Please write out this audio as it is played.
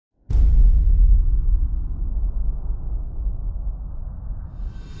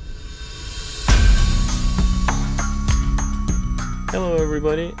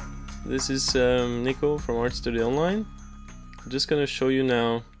everybody, this is Nikko from Art Studio Online. I'm just gonna show you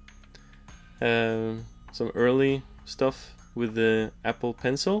now some early stuff with the Apple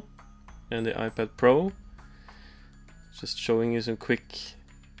Pencil and the iPad Pro. Just showing you some quick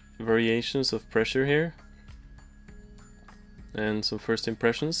variations of pressure here and some first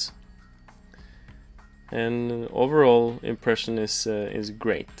impressions. And overall impression is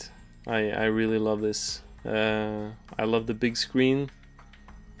great. I really love this. I love the big screen,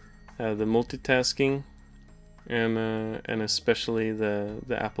 the multitasking, and especially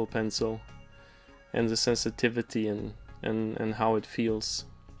the Apple Pencil and the sensitivity and how it feels.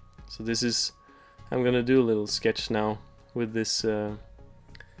 So this is, I'm gonna do a little sketch now with this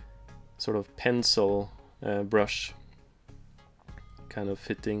sort of pencil brush, kind of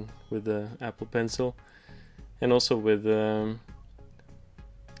fitting with the Apple Pencil, and also with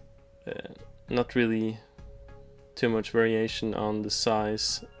not really too much variation on the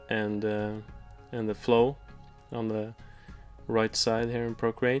size and the flow on the right side here in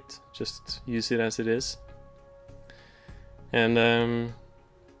Procreate. Just use it as it is. And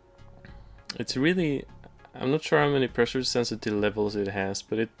it's really, I'm not sure how many pressure sensitivity levels it has,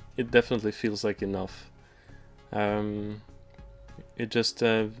 but it definitely feels like enough. It just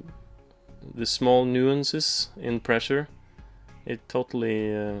the small nuances in pressure, it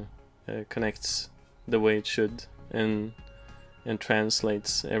totally connects the way it should and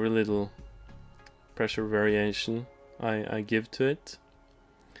translates every little pressure variation I give to it.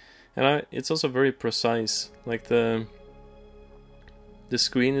 And it's also very precise. Like the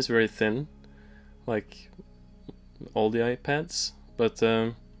screen is very thin, like all the iPads, but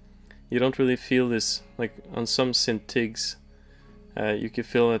you don't really feel this. Like on some Cintiqs, you can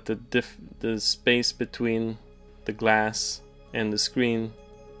feel that the space between the glass and the screen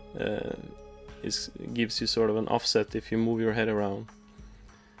gives you sort of an offset if you move your head around.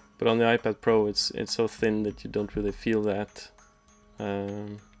 But on the iPad Pro, it's so thin that you don't really feel that,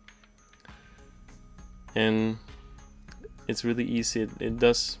 and it's really easy. It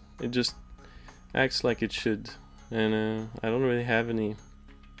just acts like it should, and I don't really have any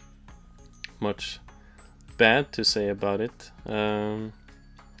much bad to say about it. The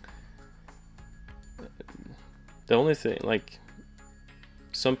only thing, like,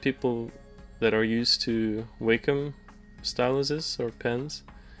 some people that are used to Wacom styluses or pens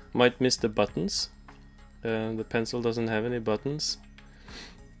might miss the buttons. The pencil doesn't have any buttons.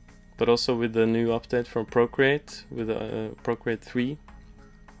 But also with the new update from Procreate, with Procreate 3,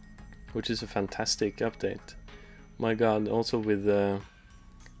 which is a fantastic update. My god, also with the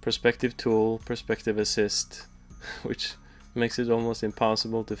perspective tool, perspective assist, which makes it almost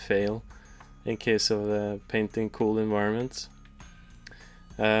impossible to fail in case of painting cool environments.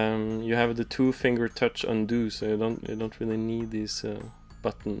 You have the 2-finger touch undo, so you don't really need these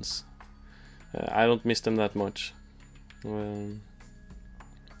buttons. I don't miss them that much. So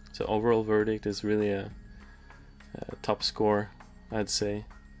overall verdict is really a top score, I'd say.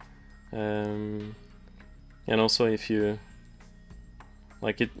 And also, if you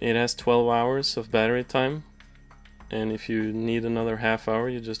like, it has 12 hours of battery time, and if you need another half hour,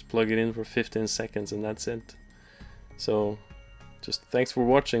 you just plug it in for 15 seconds and that's it. So just thanks for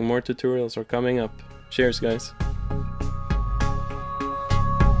watching. More tutorials are coming up. Cheers, guys.